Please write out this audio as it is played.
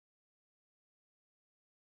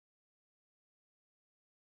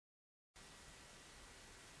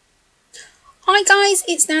Hi guys,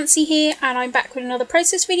 it's Nancy here and I'm back with another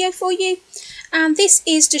process video for you, and this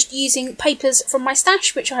is just using papers from my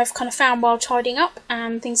stash which I've kind of found while tidying up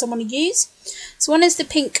and things I want to use. So one is the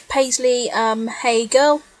pink Paisley Hey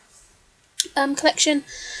Girl collection,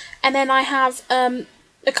 and then I have a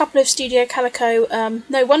couple of Studio Calico,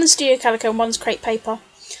 one is Studio Calico and one's crepe paper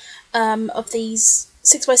of these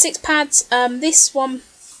 6x6 pads. This one,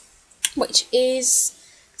 which is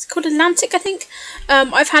it's called Atlantic, I think.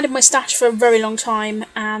 I've had in my stash for a very long time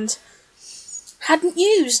and hadn't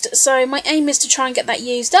used, so my aim is to try and get that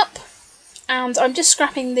used up. And I'm just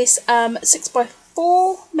scrapping this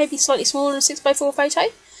 6x4, maybe slightly smaller than 6x4 photo.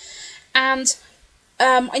 And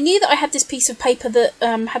I knew that I had this piece of paper that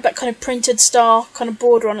had that kind of printed star kind of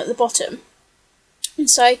border on at the bottom. And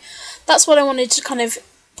so that's what I wanted to kind of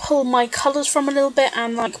pull my colours from a little bit,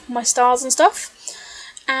 and like my stars and stuff.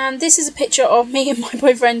 And this is a picture of me and my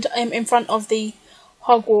boyfriend in front of the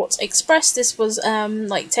Hogwarts Express. This was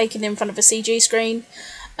taken in front of a CG screen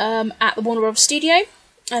at the Warner Bros. Studio.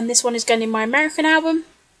 And this one is going in my American album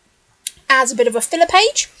as a bit of a filler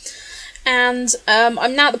page. And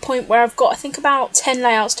I'm now at the point where I've got, I think, about 10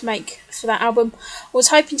 layouts to make for that album. I was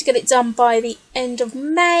hoping to get it done by the end of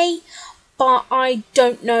May, but I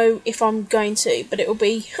don't know if I'm going to. But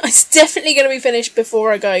it's definitely going to be finished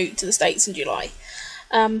before I go to the States in July.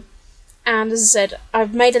 And as I said,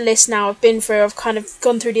 I've made a list now. I've kind of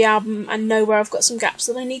gone through the album and know where I've got some gaps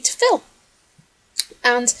that I need to fill.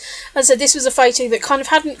 And as I said, this was a photo that kind of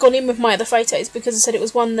hadn't gone in with my other photos, because I said it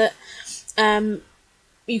was one that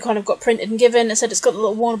you kind of got printed and given. I said it's got the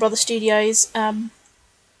little Warner Bros. Studios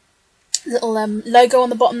little logo on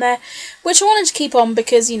the bottom there, which I wanted to keep on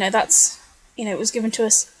because, that's, it was given to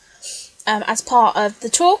us as part of the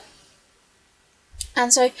tour.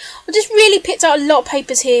 And so I just really picked out a lot of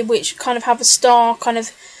papers here which kind of have a star kind of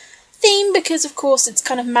theme, because of course it's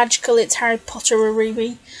kind of magical, it's Harry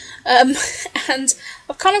Potter-y. And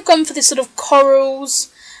I've kind of gone for this sort of corals,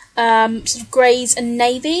 sort of greys and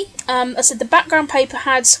navy. I said the background paper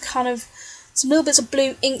had kind of some little bits of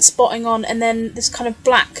blue ink spotting on, and then this kind of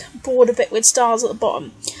black border bit with stars at the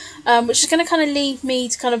bottom, which is going to kind of leave me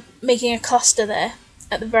to kind of making a cluster there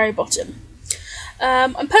at the very bottom.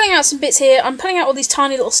 I'm pulling out some bits here. I'm pulling out all these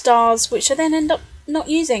tiny little stars, which I then end up not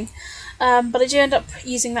using. But I do end up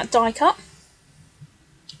using that die cut.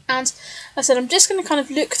 And as I said, I'm just going to kind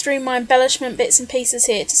of look through my embellishment bits and pieces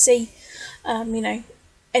here to see,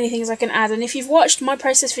 anything I can add. And if you've watched my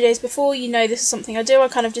process videos before, you know this is something I do. I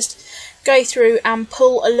kind of just go through and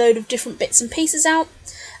pull a load of different bits and pieces out.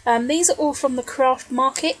 These are all from the Craft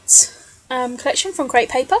Market collection from Crepe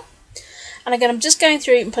Paper. And again, I'm just going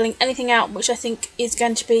through and pulling anything out which I think is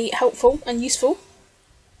going to be helpful and useful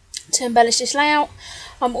to embellish this layout.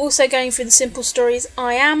 I'm also going through the Simple Stories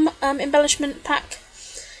I Am embellishment pack.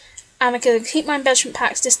 And I'm going to keep my embellishment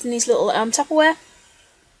packs just in these little Tupperware.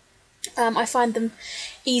 I find them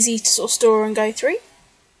easy to sort of store and go through.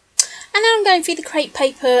 And now I'm going through the Crepe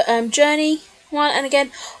Paper Journey one. And again,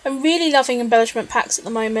 I'm really loving embellishment packs at the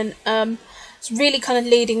moment. It's really kind of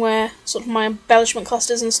leading where sort of my embellishment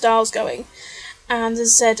clusters and styles going, and as I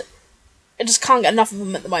said, I just can't get enough of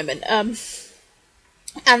them at the moment.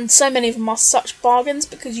 And so many of them are such bargains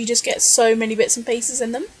because you just get so many bits and pieces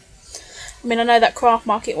in them. I mean, I know that Craft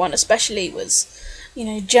Market one especially was,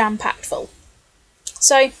 jam-packed full.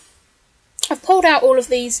 So I've pulled out all of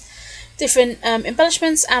these different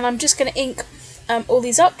embellishments, and I'm just going to ink all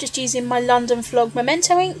these up just using my London Vlog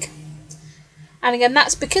Memento ink. And again,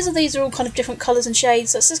 that's because of these are all kind of different colours and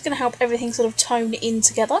shades, that's just going to help everything sort of tone in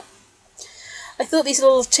together. I thought these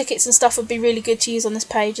little tickets and stuff would be really good to use on this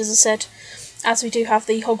page, as I said, as we do have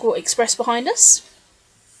the Hogwarts Express behind us.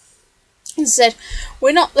 As I said,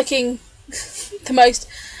 we're not looking the most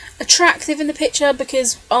attractive in the picture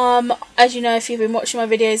because, as you know, if you've been watching my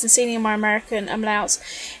videos and seen in my American layouts,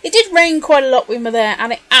 it did rain quite a lot when we were there,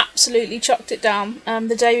 and it absolutely chucked it down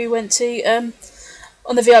the day we went to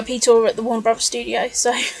on the VIP tour at the Warner Bros. Studio,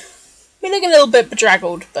 so we're looking a little bit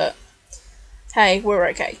bedraggled, but hey, we're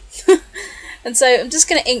okay. And so I'm just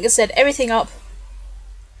going to ink, as I said, everything up,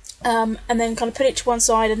 and then kind of put it to one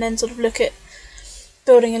side, and then sort of look at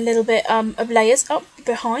building a little bit of layers up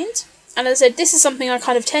behind. And as I said, this is something I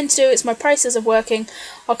kind of tend to do. It's my process of working.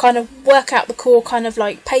 I'll kind of work out the core kind of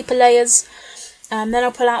like paper layers, and then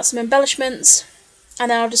I'll pull out some embellishments, and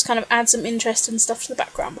then I'll just kind of add some interest and stuff to the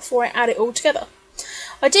background before I add it all together.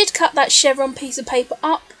 I did cut that chevron piece of paper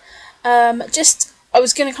up, I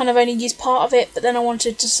was going to kind of only use part of it, but then I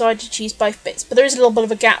wanted to decide to use both bits. But there is a little bit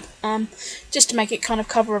of a gap, just to make it kind of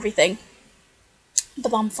cover everything.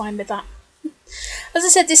 But I'm fine with that. As I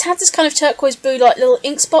said, this had this kind of turquoise blue like little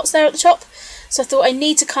ink spots there at the top. So I thought I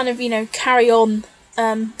need to kind of, carry on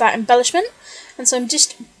that embellishment. And so I'm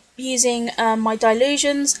just using my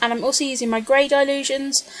dilutions, and I'm also using my grey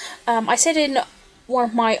dilutions. I said in one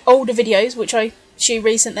of my older videos, which I shoot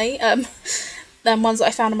recently, the ones that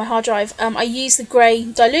I found on my hard drive, I used the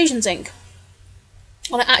grey dilutions ink.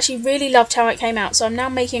 And I actually really loved how it came out, so I'm now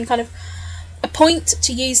making kind of a point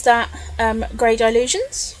to use that grey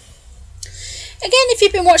dilusions. Again, if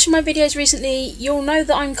you've been watching my videos recently, you'll know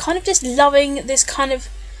that I'm kind of just loving this kind of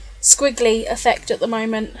squiggly effect at the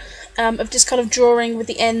moment, of just kind of drawing with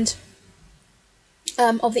the end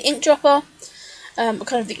of the ink dropper, kind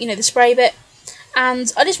of the spray bit,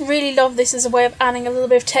 and I just really love this as a way of adding a little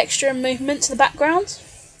bit of texture and movement to the background.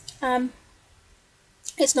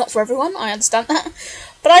 It's not for everyone, I understand that,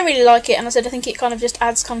 but I really like it, and I think it kind of just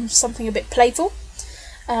adds kind of something a bit playful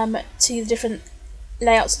to the different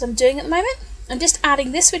layouts that I'm doing at the moment. I'm just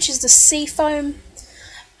adding this, which is the Seafoam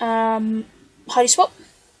Highly Swap,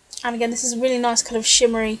 and again this is a really nice kind of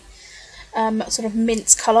shimmery sort of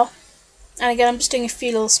mint colour, and again I'm just doing a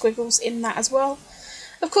few little squiggles in that as well.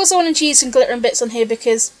 Of course I wanted to use some glitter and bits on here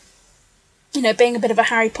because, being a bit of a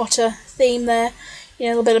Harry Potter theme there, a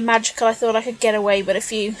little bit of magical, I thought I could get away with a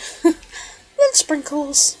few little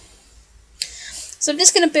sprinkles. So I'm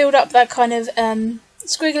just going to build up that kind of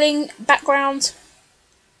squiggling background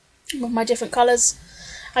with my different colours.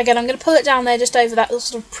 Again, I'm going to pull it down there just over that little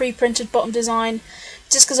sort of pre-printed bottom design,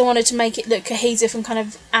 just because I wanted to make it look cohesive and kind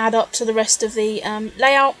of add up to the rest of the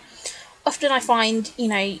layout. Often I find,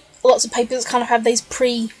 lots of papers kind of have these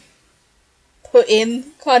pre-put in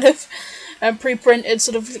kind of pre-printed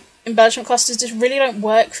sort of embellishment clusters just really don't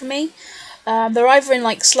work for me. They're either in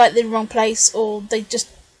like slightly the wrong place, or you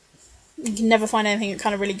can never find anything that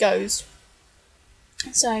kind of really goes.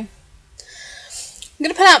 So I'm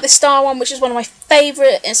going to pull out this star one, which is one of my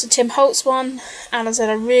favourite. It's a Tim Holtz one, and as I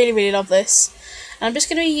said, I really love this. And I'm just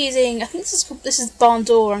going to be using, I think this is Barn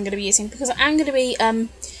Door I'm going to be using, because I am going to be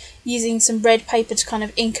using some red paper to kind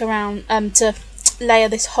of ink around, to layer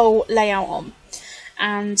this whole layout on.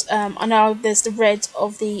 And I know there's the red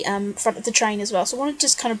of the front of the train as well, so I want to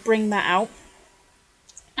just kind of bring that out.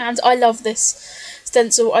 And I love this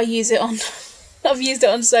stencil. I use it on I've used it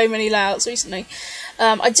on so many layouts recently.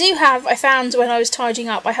 I found when I was tidying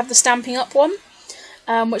up, I have the Stamping Up one,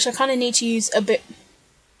 which I kind of need to use a bit.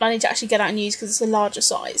 I need to actually get out and use because it's a larger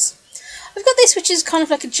size. I've got this, which is kind of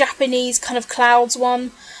like a Japanese kind of clouds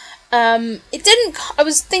one. I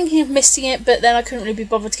was thinking of misting it, but then I couldn't really be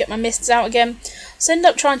bothered to get my mists out again, so I ended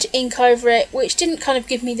up trying to ink over it, which didn't kind of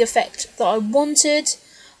give me the effect that I wanted,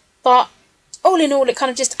 but all in all it kind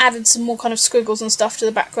of just added some more kind of squiggles and stuff to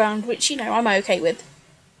the background, which I'm okay with.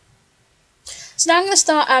 So now I'm going to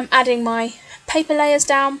start adding my paper layers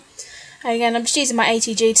down, and again I'm just using my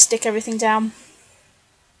ATG to stick everything down,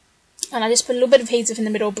 and I just put a little bit of adhesive in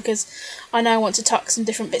the middle because I know I want to tuck some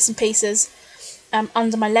different bits and pieces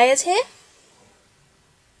under my layers here.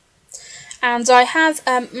 And I have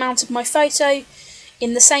mounted my photo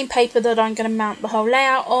in the same paper that I'm going to mount the whole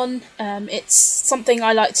layout on. It's something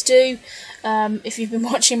I like to do. If you've been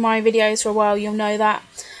watching my videos for a while, you'll know that.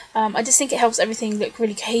 I just think it helps everything look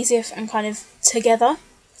really cohesive and kind of together.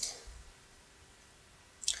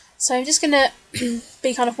 So I'm just going to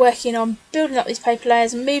be kind of working on building up these paper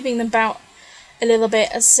layers and moving them about a little bit.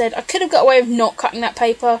 As I said, I could have got away with not cutting that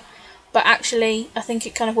paper, but actually I think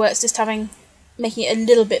it kind of works just making it a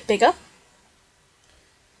little bit bigger.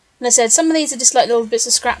 And I said, some of these are just like little bits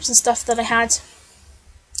of scraps and stuff that I had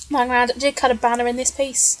lying around. I did cut a banner in this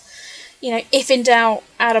piece. If in doubt,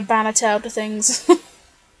 add a banner tail to things.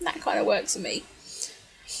 That kind of works for me.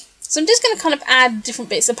 So I'm just going to kind of add different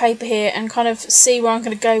bits of paper here and kind of see where I'm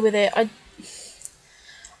going to go with it. I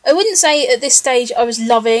wouldn't say at this stage I was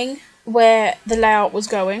loving where the layout was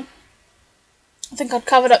going. I think I'd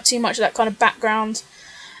covered up too much of that kind of background.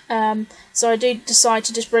 So I do decide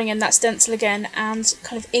to just bring in that stencil again and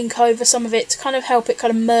kind of ink over some of it to kind of help it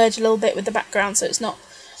kind of merge a little bit with the background, so it's not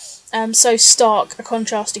so stark a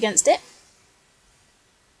contrast against it.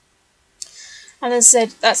 And as I said,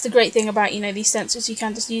 that's the great thing about these stencils. You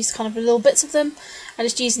can just use kind of little bits of them and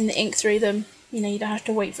just using the ink through them. You don't have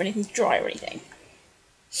to wait for anything to dry or anything.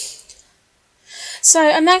 So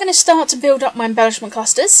I'm now going to start to build up my embellishment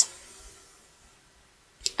clusters.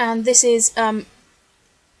 And this is a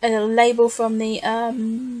little label from the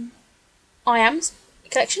IAMS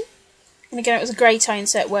collection. And again, it was a grey tone,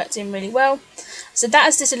 so it worked in really well. So that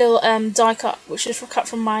is just a little die cut, which is cut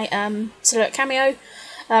from my Silhouette Cameo.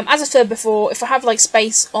 As I said before, if I have like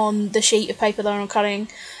space on the sheet of paper that I'm cutting,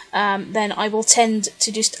 then I will tend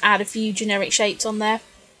to just add a few generic shapes on there.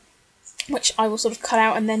 which I will sort of cut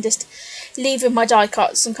out and then just leave with my die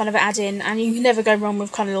cuts and kind of add in, and you can never go wrong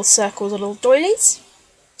with kind of little circles or little doilies.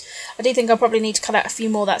 I do think I'll probably need to cut out a few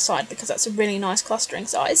more that side because that's a really nice clustering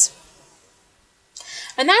size.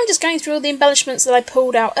 And now I'm just going through all the embellishments that I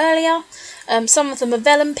pulled out earlier. Some of them are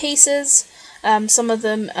vellum pieces, some of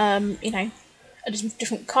them, you know, are just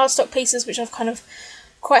different cardstock pieces, which I've kind of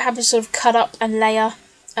quite happy to sort of cut up and layer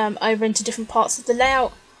over into different parts of the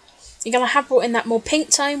layout. Again, I have brought in that more pink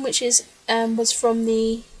tone, which is was from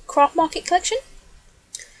the Craft Market collection.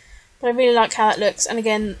 But I really like how that looks. And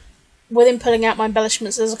again, within pulling out my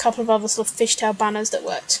embellishments, there's a couple of other sort of fishtail banners that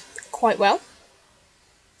worked quite well.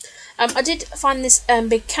 I did find this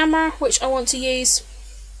big camera, which I want to use,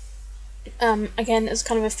 again, as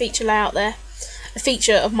kind of a feature layout there, a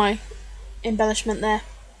feature of my embellishment there.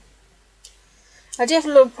 I do have a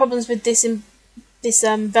lot of problems with this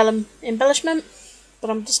vellum embellishment, but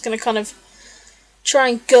I'm just going to kind of try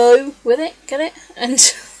and go with it, get it, and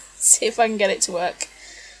see if I can get it to work.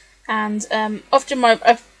 And often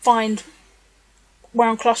I find where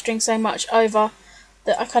I'm clustering so much over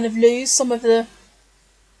that I kind of lose some of the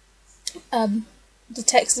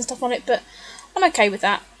text and stuff on it, but I'm okay with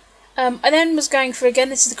that. I then was going for, again,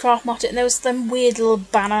 this is the Craft Market, and there was some weird little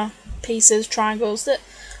banner pieces, triangles, that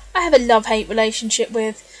I have a love-hate relationship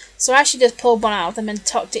with, so I actually just pulled one out of them and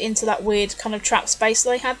tucked it into that weird kind of trap space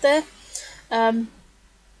that I had there.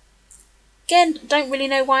 Again, don't really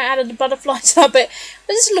know why I added the butterfly to that bit,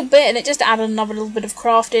 but just a little bit, and it just added another little bit of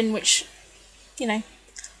craft in, which, you know,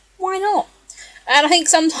 why not? And I think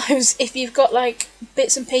sometimes if you've got like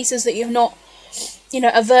bits and pieces that you're not, you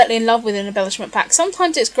know, overtly in love with an embellishment pack,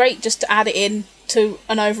 sometimes it's great just to add it in to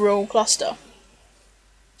an overall cluster.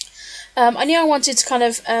 I knew I wanted to kind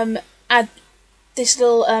of add this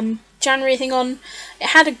little January thing on. It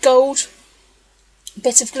had a gold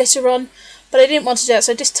bit of glitter on, but I didn't want to do that,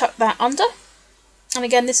 so I just tucked that under. And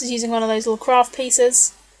again, this is using one of those little craft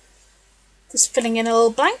pieces, just filling in a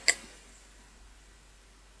little blank.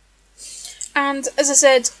 And as I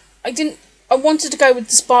said, I wanted to go with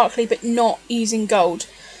the sparkly, but not using gold.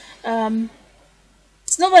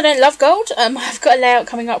 It's not that I don't love gold. I've got a layout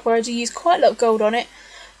coming up where I do use quite a lot of gold on it,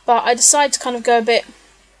 but I decided to kind of go a bit,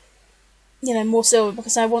 you know, more silver,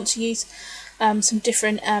 because I want to use some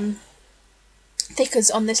different thickers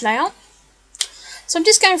on this layout. So I'm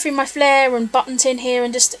just going through my flare and button tin here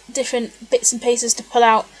and just different bits and pieces to pull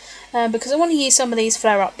out, because I want to use some of these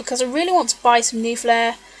flare up, because I really want to buy some new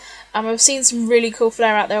flare. I've seen some really cool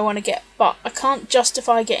flare out there I want to get, but I can't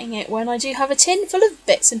justify getting it when I do have a tin full of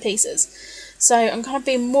bits and pieces. So I'm kind of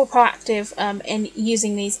being more proactive in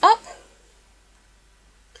using these up.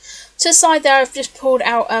 To the side there, I've just pulled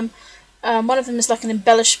out, one of them is like an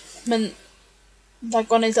embellishment, like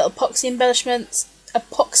one of these little epoxy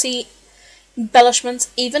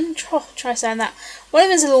embellishments even. Try saying that. One of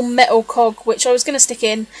them is a little metal cog, which I was going to stick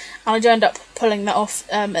in, and I do end up pulling that off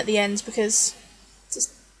at the end because it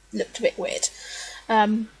just looked a bit weird.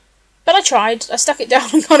 But I tried. I stuck it down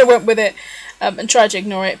and kind of went with it and tried to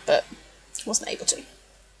ignore it, but wasn't able to.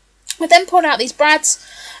 I then pulled out these brads,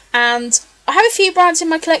 and I have a few brads in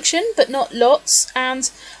my collection, but not lots, and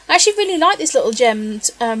I actually really like these little gemmed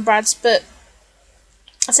brads, but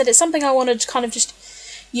I said it's something I wanted to kind of just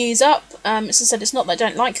use up. As I said, it's not that I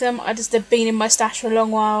don't like them, they've been in my stash for a long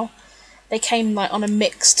while. They came like on a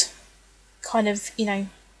mixed kind of, you know,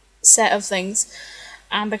 set of things,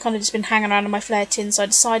 and they've kind of just been hanging around in my flare tin, so I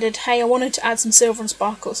decided, hey, I wanted to add some silver and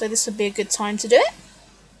sparkle, so this would be a good time to do it.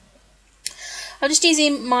 I'm just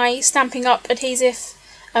using my Stampin' Up adhesive,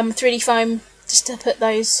 3D foam, just to put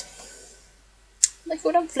those, what they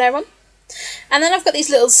call them, flare on. And then I've got these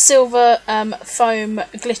little silver foam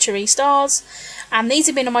glittery stars, and these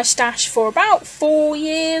have been in my stash for about 4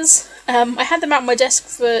 years. I had them out on my desk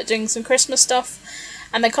for doing some Christmas stuff,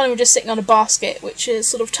 and they kind of were just sitting on a basket, which is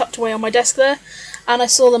sort of tucked away on my desk there. And I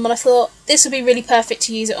saw them and I thought this would be really perfect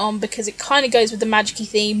to use it on, because it kind of goes with the magic-y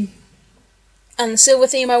theme and the silver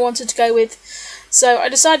theme I wanted to go with. So I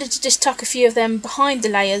decided to just tuck a few of them behind the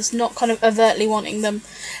layers, not kind of overtly wanting them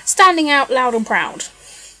standing out loud and proud.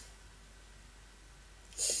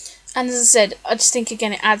 And as I said, I just think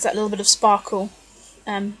again it adds that little bit of sparkle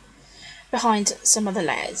behind some of the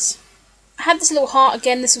layers. I had this little heart,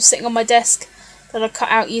 again this was sitting on my desk, that I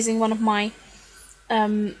cut out using one of my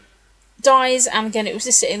dies, and again it was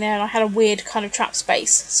just sitting there and I had a weird kind of trap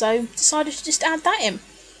space, so decided to just add that in.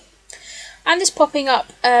 And just popping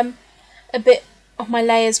up a bit of my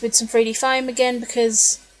layers with some 3D foam again,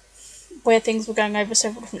 because where things were going over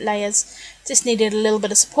several different layers, just needed a little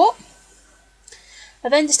bit of support.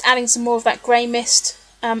 And then just adding some more of that grey mist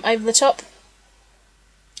over the top,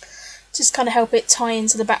 just kind of help it tie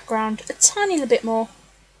into the background a tiny little bit more.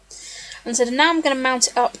 And so now I'm going to mount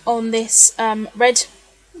it up on this red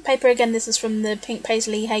paper. Again, this is from the Pink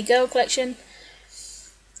Paisley Hey Girl collection.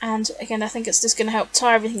 And again, I think it's just going to help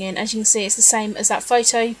tie everything in. As you can see, it's the same as that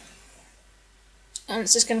photo. And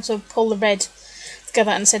it's just going to sort of pull the red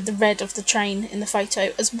together, and said the red of the train in the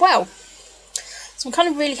photo as well. So I'm kind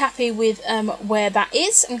of really happy with where that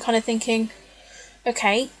is. I'm kind of thinking,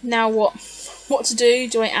 okay, now what to do?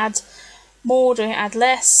 Do I add more? Do I add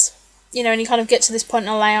less? You know, and you kind of get to this point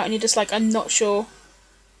in the layout and you're just like, I'm not sure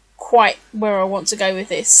quite where I want to go with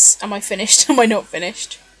this. Am I finished? Am I not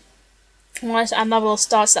finished? I wanted to add another little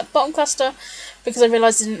star to that bottom cluster because I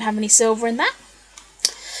realised I didn't have any silver in that.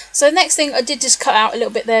 So the next thing, I did just cut out a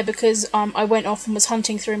little bit there because I went off and was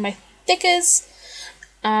hunting through my thickers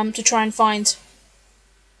to try and find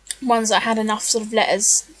ones that had enough sort of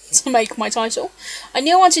letters to make my title. I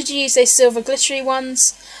knew I wanted to use those silver glittery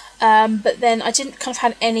ones, but then I didn't kind of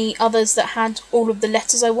have any others that had all of the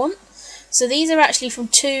letters I want. So these are actually from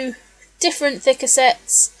 2 different thicker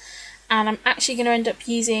sets, and I'm actually going to end up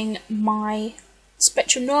using my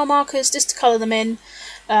Spectrum Noir markers just to colour them in.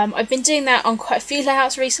 I've been doing that on quite a few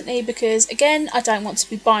layouts recently because, again, I don't want to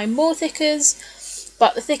be buying more thickers,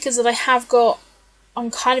 but the thickers that I have got,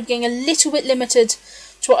 I'm kind of getting a little bit limited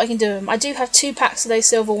to what I can do with them. I do have 2 packs of those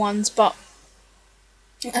silver ones, but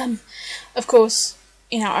of course,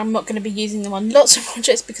 you know, I'm not going to be using them on lots of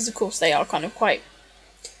projects because, of course, they are kind of quite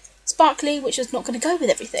sparkly, which is not going to go with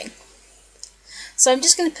everything. So I'm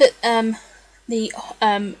just going to put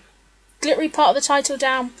the glittery part of the title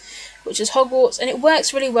down, which is Hogwarts, and it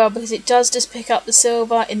works really well because it does just pick up the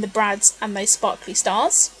silver in the brads and those sparkly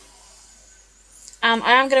stars. I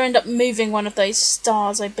am going to end up moving one of those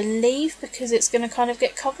stars, I believe, because it's going to kind of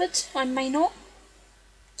get covered. I may not.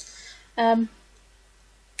 And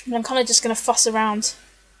I'm kind of just going to fuss around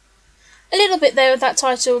a little bit there with that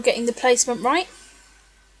title, getting the placement right.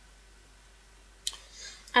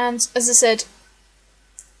 And as I said,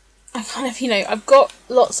 I kind of, you know, I've got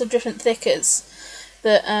lots of different thickers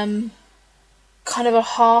that kind of are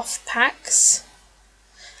half packs.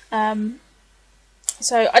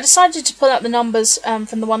 So I decided to pull out the numbers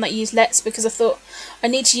from the one that used Let's, because I thought I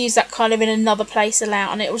need to use that kind of in another place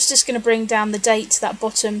layout, and it was just going to bring down the date to that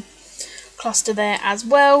bottom cluster there as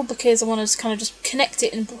well, because I wanted to kind of just connect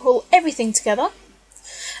it and pull everything together.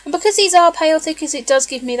 And because these are pale thickers, it does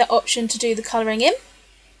give me that option to do the colouring in.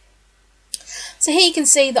 So here you can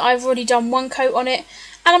see that I've already done 1 coat on it,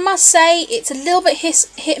 and I must say it's a little bit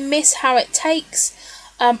hit and miss how it takes.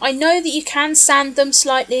 I know that you can sand them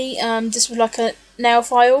slightly, just with like a nail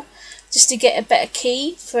file, just to get a better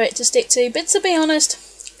key for it to stick to, but to be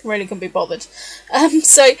honest, really couldn't be bothered.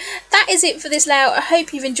 So that is it for this layout. I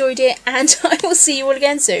hope you've enjoyed it, and I will see you all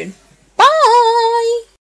again soon. Bye!